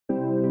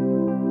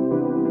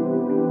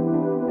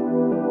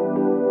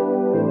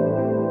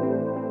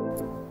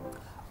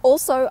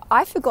Also,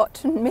 I forgot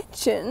to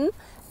mention,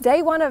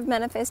 day one of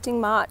Manifesting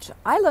March,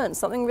 I learned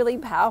something really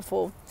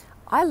powerful.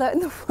 I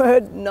learned the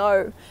word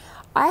no.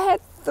 I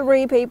had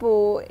 3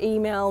 people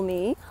email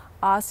me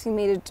asking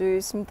me to do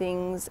some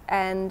things,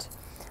 and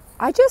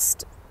I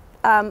just,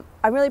 I'm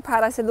really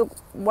proud. I said, look,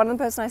 one of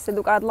the person I said,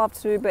 look, I'd love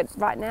to do, but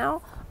right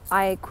now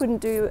I couldn't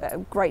do a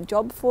great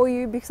job for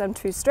you because I'm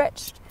too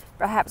stretched.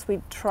 Perhaps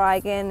we'd try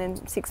again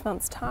in 6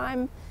 months'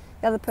 time.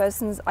 The other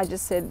persons, I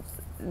just said,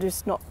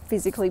 just not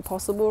physically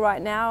possible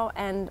right now.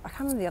 And I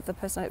can't remember the other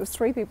person, it was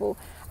 3 people.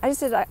 I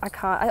just said, I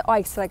can't,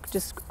 I said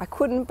I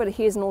couldn't, but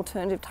here's an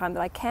alternative time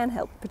that I can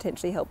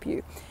potentially help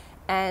you.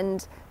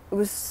 And it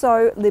was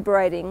so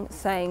liberating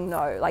saying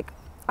no. Like,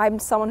 I'm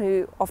someone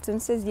who often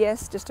says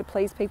yes just to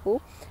please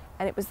people,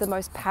 and it was the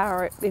most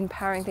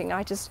empowering thing.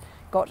 I just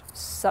got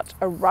such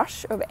a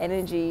rush of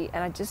energy,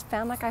 and I just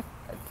felt like I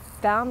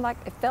found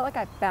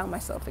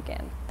myself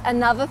again.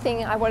 Another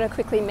thing I want to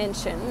quickly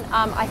mention,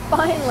 I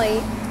finally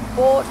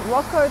bought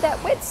Rocco that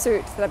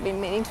wetsuit that I've been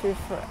meaning to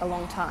for a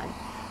long time,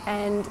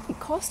 and it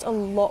cost a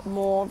lot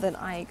more than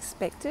I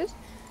expected.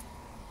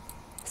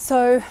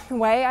 So the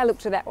way I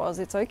looked at that was,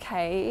 it's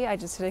okay. I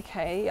just said,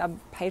 okay, I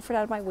paid for it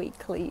out of my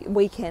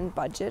weekend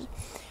budget.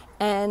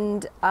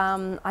 And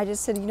I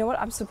just said, you know what,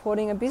 I'm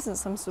supporting a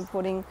business. I'm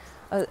supporting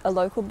a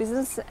local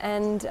business,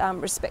 and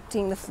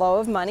respecting the flow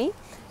of money.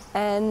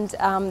 And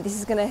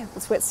this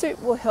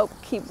wetsuit will help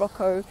keep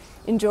Rocco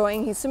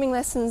enjoying his swimming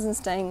lessons and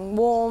staying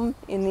warm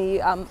in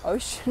the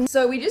ocean.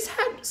 So we just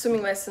had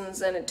swimming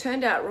lessons, and it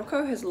turned out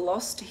Rocco has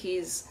lost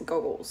his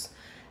goggles.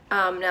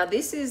 Now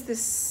this is the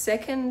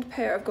 2nd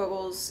pair of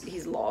goggles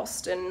he's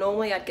lost, and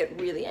normally I'd get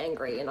really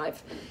angry, and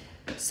I've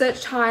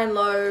searched high and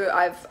low.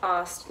 I've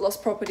asked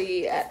lost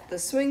property at the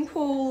swimming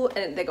pool,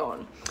 and they're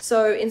gone.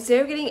 So instead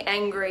of getting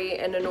angry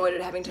and annoyed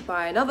at having to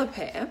buy another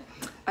pair,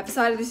 I've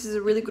decided this is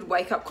a really good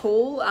wake-up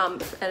call,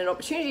 and an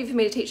opportunity for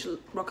me to teach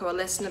Rocco a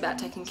lesson about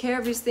taking care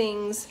of his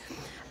things,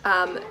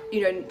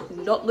 you know,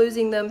 not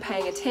losing them,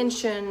 paying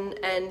attention,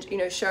 and, you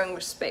know, showing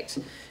respect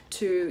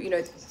to, you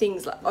know,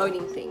 things like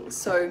owning things.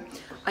 So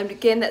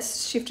again,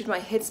 that's shifted my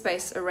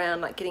headspace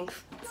around like getting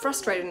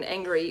frustrated and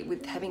angry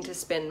with having to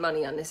spend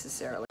money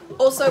unnecessarily.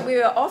 Also, we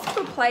were off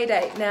to a play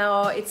date.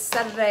 Now it's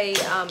Saturday,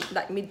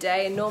 like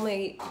midday, and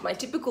normally my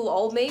typical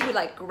old me would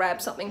like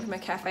grab something from a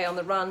cafe on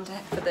the run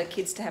for the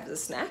kids to have as a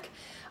snack.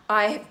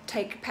 I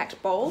take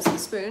packed bowls and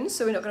spoons,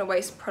 so we're not going to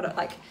waste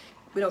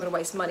we're not going to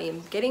waste money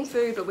in getting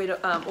food, but we're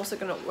also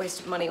going to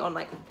waste money on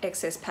like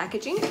excess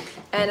packaging.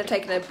 And I've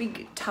taken a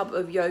big tub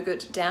of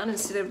yogurt down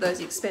instead of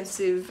those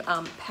expensive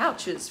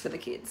pouches for the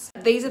kids.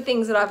 These are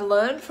things that I've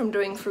learned from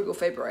doing Frugal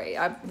February.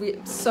 I'm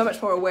so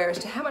much more aware as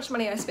to how much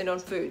money I spend on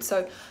food.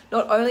 So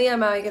not only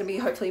am I going to be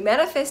hopefully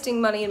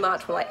manifesting money in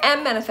March, well, I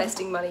am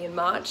manifesting money in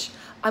March,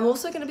 I'm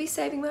also going to be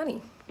saving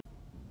money.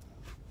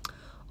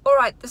 All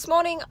right, this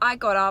morning I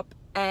got up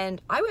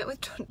and I went with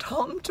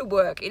Tom to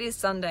work. It is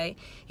Sunday.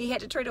 He had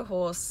to treat a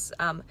horse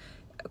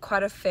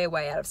quite a fair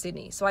way out of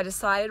Sydney. So I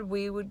decided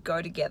we would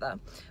go together.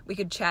 We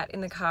could chat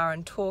in the car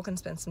and talk and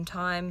spend some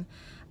time,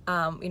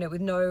 you know,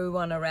 with no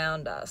one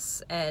around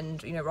us.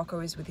 And, you know, Rocco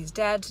is with his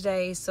dad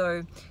today. So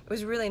it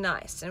was really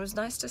nice. And it was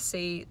nice to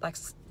see, like,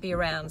 be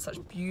around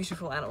such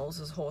beautiful animals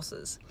as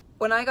horses.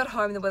 When I got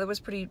home, the weather was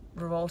pretty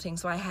revolting.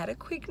 So I had a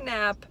quick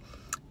nap.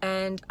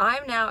 And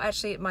I'm now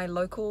actually at my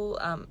local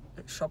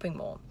shopping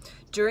mall.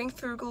 During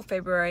Frugal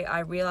February, I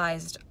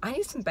realized I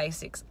need some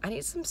basics. I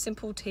need some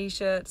simple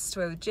t-shirts to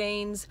wear with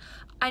jeans.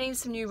 I need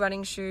some new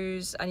running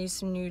shoes. I need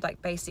some new like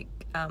basic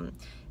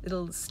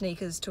little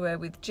sneakers to wear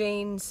with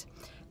jeans.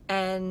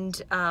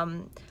 And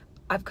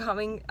I've come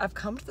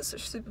to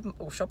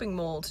the shopping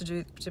mall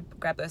to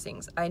grab those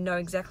things. I know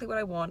exactly what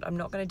I want. I'm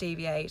not going to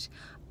deviate.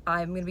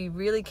 I'm going to be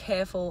really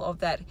careful of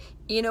that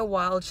inner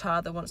wild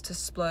child that wants to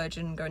splurge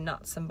and go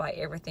nuts and buy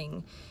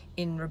everything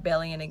in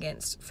rebellion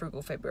against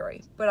Frugal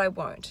February, but I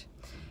won't.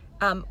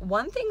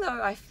 One thing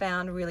though I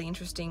found really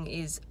interesting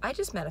is I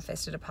just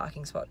manifested a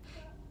parking spot.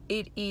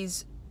 It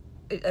is,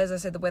 as I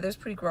said, the weather is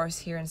pretty gross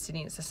here in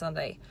Sydney. It's a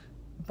Sunday.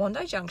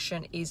 Bondi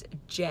Junction is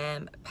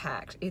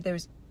jam-packed. There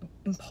is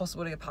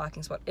impossible to get a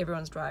parking spot.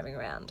 Everyone's driving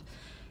around.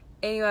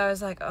 Anyway, I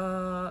was like,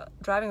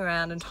 driving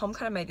around, and Tom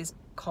kind of made this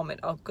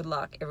comment, oh, good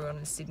luck, everyone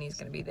in Sydney is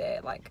going to be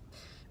there, like,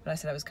 when I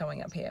said I was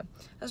coming up here.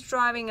 I was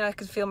driving and I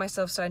could feel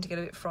myself starting to get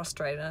a bit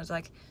frustrated, and I was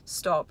like,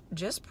 stop,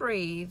 just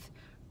breathe,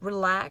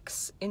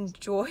 relax,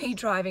 enjoy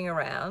driving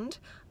around.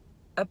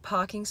 A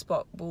parking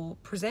spot will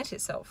present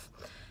itself.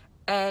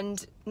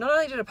 And not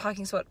only did a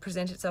parking spot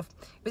present itself,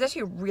 it was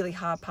actually a really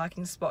hard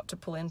parking spot to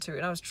pull into,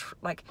 and I was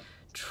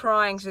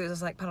trying to do this. I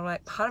was like,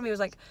 part of me was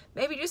like,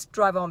 maybe just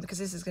drive on because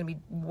this is going to be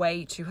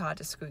way too hard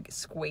to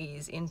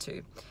squeeze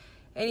into.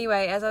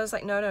 Anyway, as I was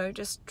like, no,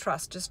 just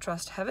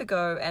trust, have a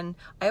go. And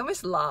I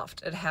almost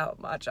laughed at how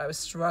much I was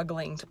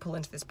struggling to pull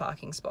into this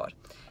parking spot.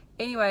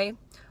 Anyway,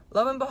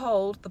 lo and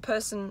behold, the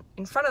person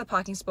in front of the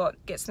parking spot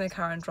gets in their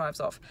car and drives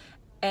off,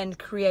 and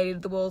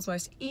created the world's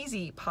most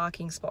easy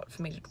parking spot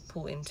for me to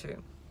pull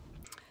into.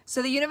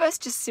 So the universe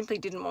just simply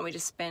didn't want me to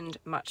spend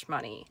much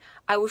money.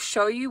 I will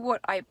show you what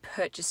I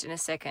purchased in a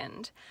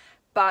second,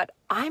 but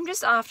I'm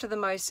just after the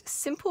most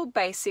simple,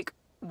 basic,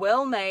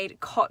 well-made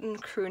cotton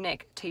crew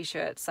neck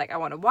t-shirts. Like I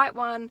want a white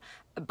one,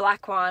 a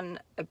black one,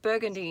 a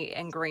burgundy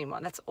and green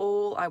one. That's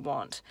all I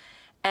want.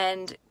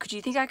 And could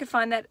you think I could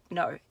find that?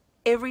 No.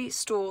 Every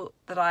store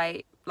that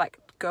I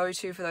go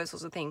to for those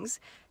sorts of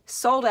things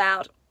sold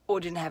out or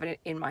didn't have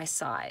it in my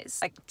size.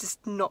 Like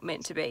just not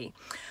meant to be.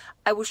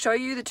 I will show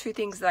you the two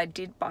things that I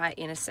did buy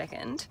in a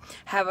second.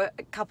 Have a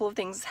couple of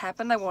things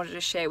happen I wanted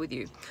to share with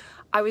you.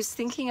 I was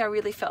thinking I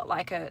really felt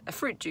like a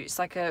fruit juice,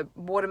 like a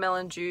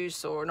watermelon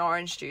juice or an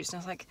orange juice. And I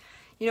was like,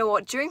 you know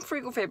what, during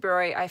Frugal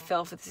February, I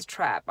fell for this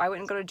trap. I went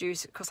and got a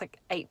juice, it cost like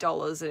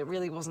 $8 and it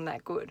really wasn't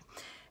that good.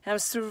 And I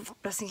was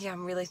thinking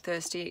I'm really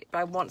thirsty, but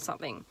I want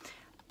something.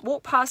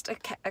 Walked past a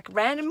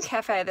random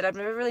cafe that I've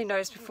never really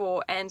noticed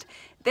before, and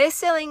they're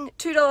selling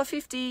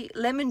 $2.50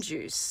 lemon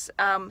juice,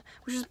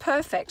 which is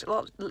perfect, a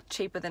lot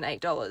cheaper than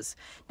 $8.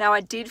 Now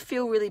I did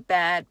feel really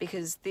bad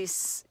because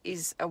this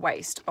is a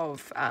waste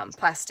of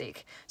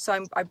plastic,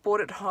 so I bought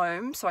it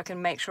home so I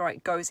can make sure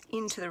it goes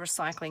into the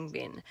recycling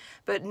bin.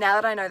 But now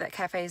that I know that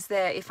cafe is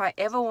there, if I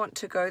ever want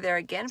to go there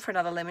again for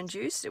another lemon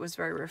juice, it was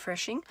very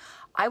refreshing,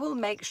 I will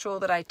make sure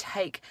that I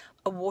take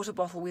a water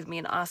bottle with me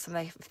and ask them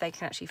if they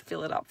can actually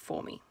fill it up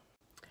for me.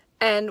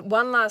 And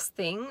one last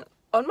thing,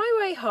 on my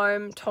way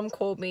home, Tom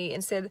called me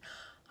and said,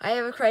 I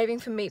have a craving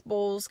for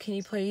meatballs. Can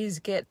you please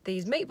get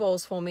these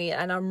meatballs for me?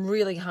 And I'm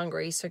really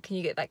hungry, so can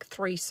you get like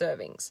 3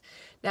 servings?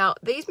 Now,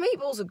 these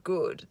meatballs are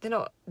good. They're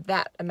not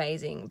that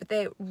amazing, but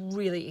they're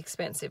really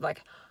expensive.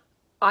 Like,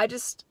 I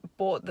just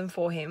bought them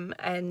for him,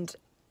 and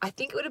I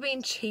think it would have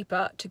been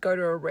cheaper to go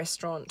to a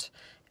restaurant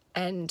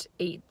and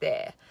eat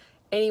there.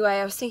 Anyway,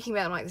 I was thinking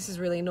about, this is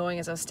really annoying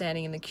as I was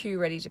standing in the queue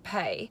ready to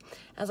pay.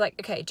 I was like,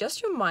 okay,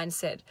 just your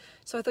mindset.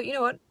 So I thought, you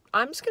know what?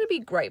 I'm just going to be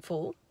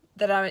grateful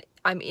that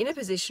I'm in a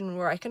position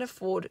where I can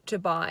afford to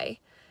buy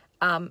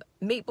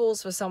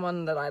meatballs for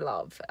someone that I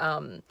love,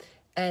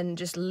 and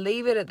just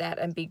leave it at that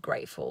and be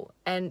grateful.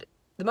 And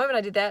the moment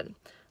I did that,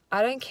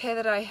 I don't care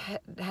that I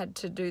had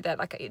to do that.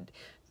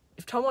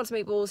 If Tom wants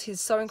meatballs, he's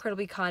so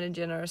incredibly kind and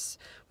generous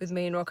with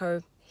me and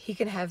Rocco. He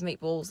can have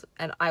meatballs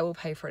and I will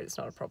pay for it. It's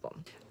not a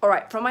problem. All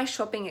right, from my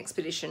shopping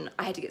expedition,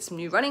 I had to get some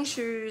new running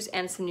shoes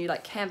and some new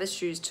canvas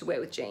shoes to wear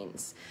with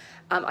jeans.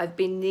 I've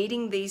been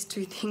needing these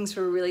two things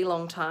for a really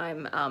long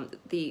time.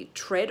 The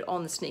tread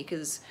on the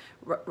sneakers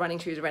running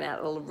shoes ran out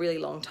a really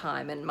long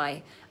time, and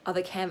my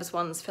other canvas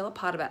ones fell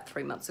apart about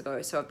 3 months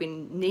ago. So I've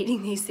been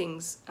needing these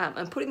things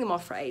and putting them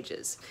off for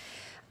ages.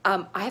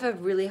 I have a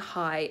really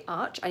high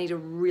arch. I need a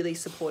really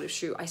supportive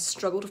shoe. I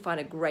struggle to find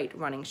a great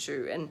running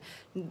shoe, and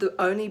the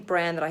only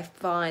brand that I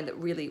find that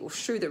really, or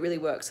shoe that really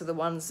works, are the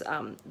ones,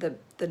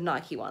 the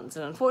Nike ones.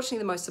 And unfortunately,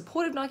 the most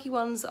supportive Nike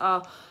ones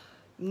are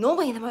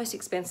normally the most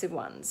expensive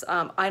ones.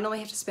 I normally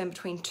have to spend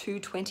between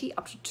 $220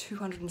 up to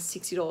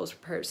 $260 for a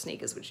pair of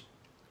sneakers, which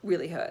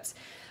really hurts.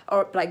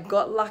 But I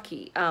got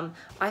lucky.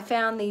 I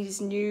found these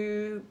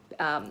new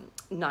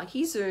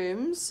Nike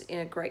Zooms in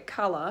a great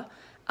color.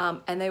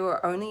 And they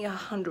were only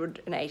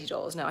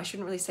 $180. Now, I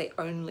shouldn't really say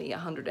only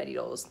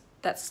 $180.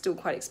 That's still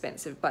quite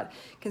expensive, but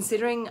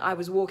considering I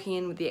was walking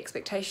in with the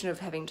expectation of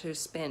having to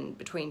spend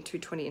between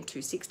 $220 and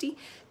 $260,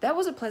 that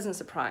was a pleasant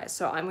surprise.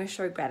 So I'm going to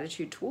show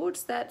gratitude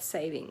towards that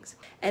savings.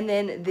 And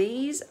then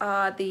these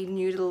are the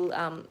new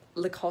little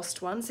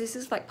Lacoste ones. This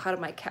is like part of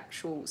my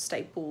capsule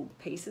staple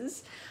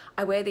pieces.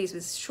 I wear these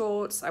with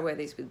shorts, I wear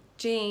these with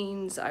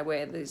jeans, I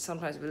wear these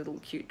sometimes with little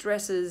cute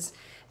dresses.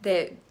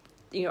 They're,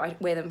 I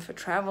wear them for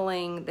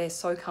traveling. They're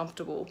so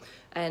comfortable,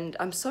 and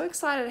I'm so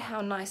excited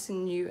how nice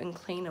and new and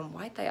clean and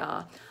white they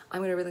are. I'm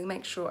going to really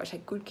make sure I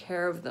take good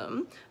care of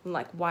them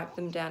and wipe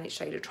them down each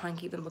day to try and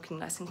keep them looking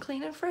nice and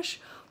clean and fresh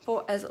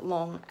for as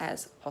long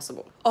as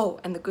possible. Oh,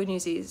 and the good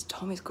news is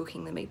Tom is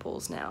cooking the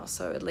meatballs now,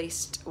 so at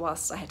least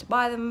whilst I had to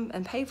buy them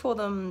and pay for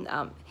them,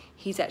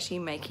 he's actually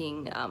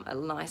making a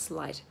nice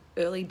light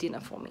early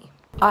dinner for me.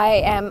 I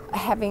am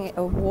having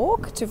a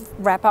walk to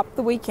wrap up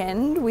the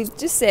weekend with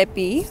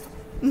Giuseppe.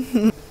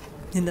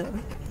 Hello.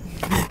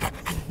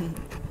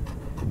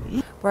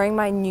 Wearing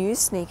my new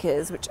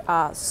sneakers, which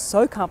are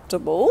so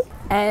comfortable.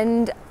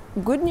 And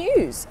good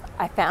news,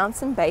 I found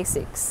some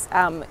basics.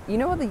 You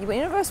know what, the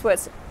universe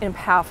works in a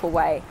powerful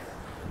way.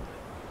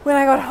 When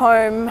I got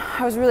home,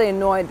 I was really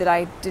annoyed that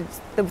I did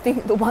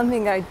the one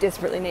thing that I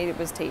desperately needed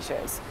was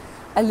t-shirts.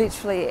 I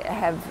literally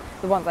have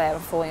the ones I have are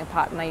falling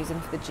apart and I use them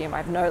for the gym. I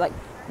have no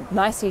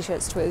nice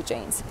t-shirts to wear with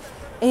jeans.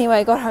 Anyway,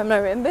 I got home and I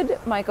remembered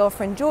my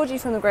girlfriend Georgie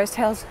from the Gross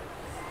Tales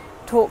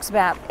talks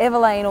about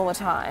Everlane all the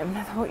time.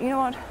 I thought, you know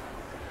what,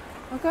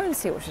 I'll go and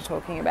see what she's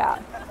talking about.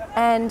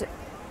 And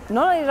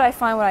not only did I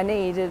find what I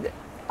needed,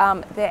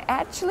 they're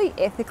actually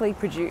ethically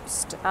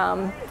produced,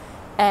 and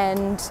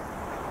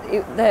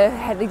they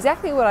had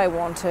exactly what I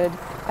wanted.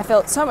 I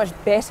felt so much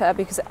better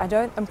because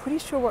I'm pretty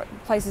sure what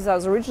places I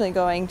was originally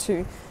going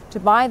to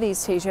buy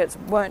these t-shirts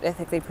weren't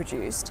ethically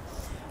produced,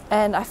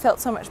 and I felt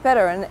so much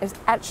better, and it was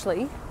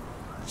actually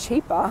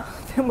cheaper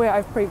than where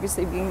I've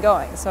previously been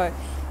going. So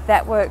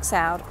that works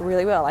out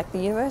really well. Like the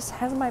universe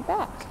has my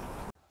back.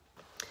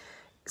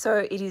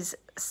 So it is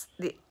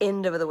the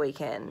end of the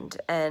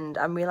weekend, and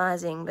I'm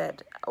realizing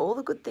that all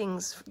the good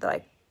things that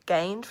I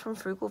gained from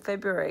Frugal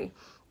February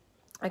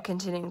are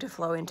continuing to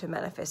flow into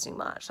manifesting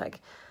March.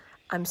 Like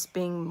I'm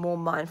being more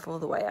mindful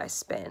of the way I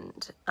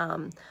spend.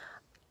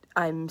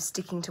 I'm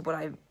sticking to what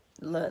I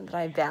learned that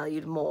I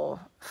valued more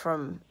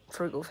from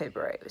Frugal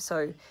February.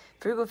 So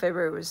Frugal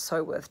February was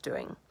so worth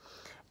doing.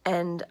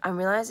 And I'm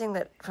realizing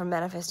that from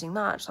manifesting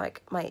March,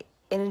 like my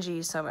energy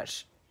is so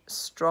much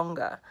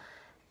stronger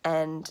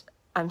and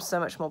I'm so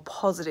much more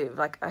positive.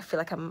 Like I feel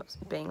like I'm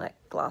being like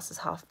glasses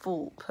half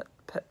full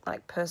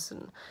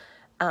person.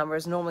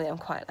 Whereas normally I'm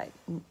quite like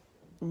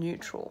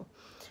neutral.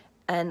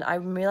 And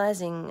I'm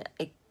realizing,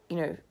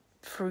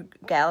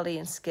 frugality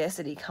and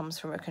scarcity comes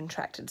from a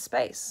contracted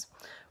space,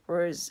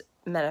 whereas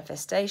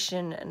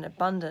manifestation and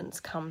abundance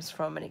comes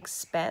from an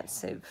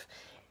expansive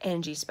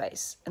energy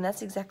space. And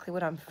that's exactly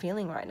what I'm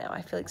feeling right now.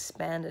 I feel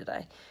expanded.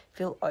 I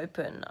feel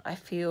open. I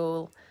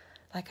feel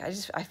like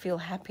I feel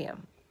happier.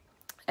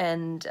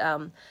 And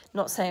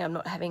not saying I'm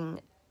not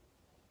having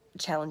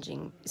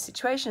challenging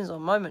situations or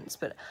moments,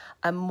 but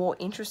I'm more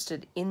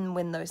interested in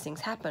when those things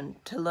happen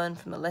to learn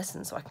from the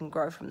lessons so I can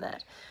grow from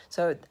that.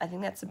 So I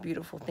think that's a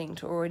beautiful thing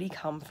to already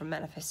come from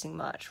manifesting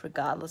March,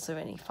 regardless of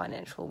any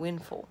financial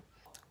windfall.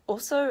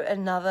 Also,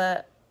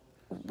 another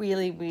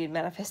really weird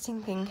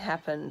manifesting thing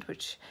happened,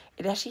 which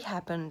it actually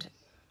happened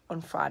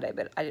on Friday,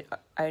 but I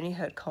only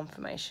heard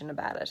confirmation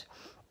about it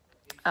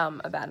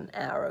about an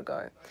hour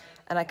ago.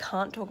 And I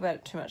can't talk about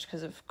it too much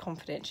because of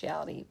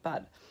confidentiality,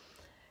 but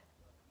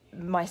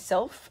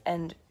myself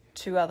and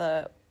 2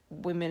 other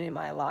women in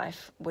my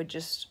life were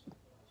just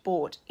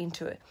bought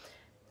into it.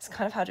 It's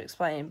kind of hard to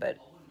explain, but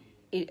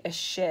a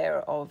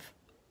share of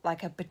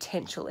like a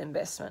potential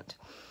investment.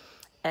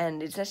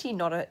 And it's actually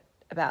not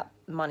about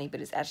money, but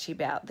it's actually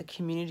about the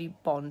community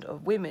bond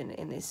of women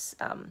in this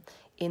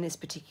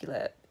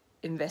particular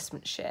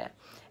investment share.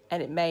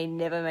 And it may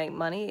never make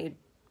money. It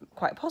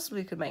quite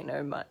possibly could make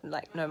no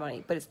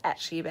money, but it's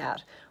actually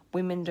about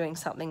women doing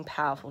something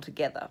powerful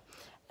together.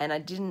 And I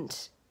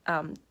didn't.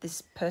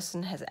 This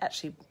person has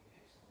actually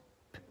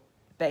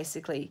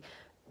basically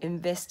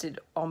invested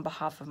on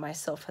behalf of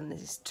myself and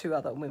these 2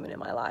 other women in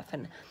my life.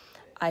 And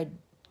I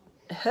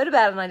heard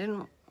about it and I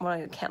didn't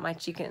want to count my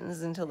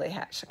chickens until they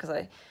hatched because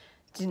I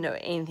didn't know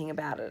anything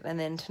about it. And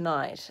then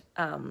tonight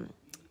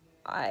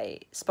I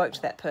spoke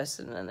to that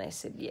person and they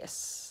said,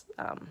 yes,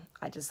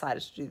 I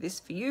decided to do this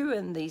for you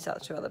and these other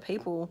 2 other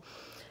people.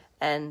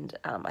 And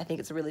I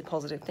think it's a really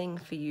positive thing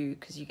for you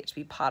because you get to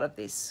be part of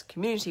this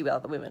community with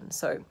other women.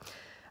 So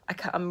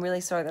I'm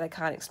really sorry that I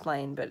can't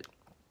explain, but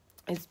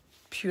it's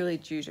purely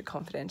due to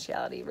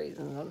confidentiality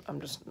reasons.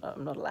 I'm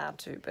not allowed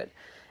to, but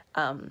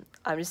I'm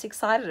just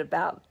excited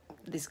about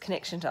this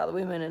connection to other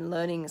women and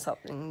learning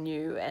something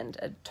new and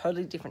a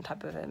totally different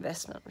type of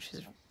investment, which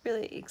is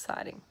really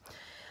exciting.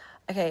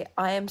 Okay,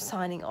 I am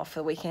signing off for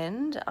the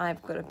weekend.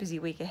 I've got a busy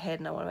week ahead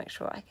and I want to make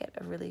sure I get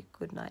a really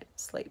good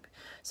night's sleep.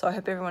 So I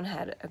hope everyone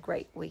had a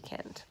great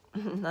weekend.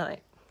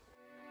 Night.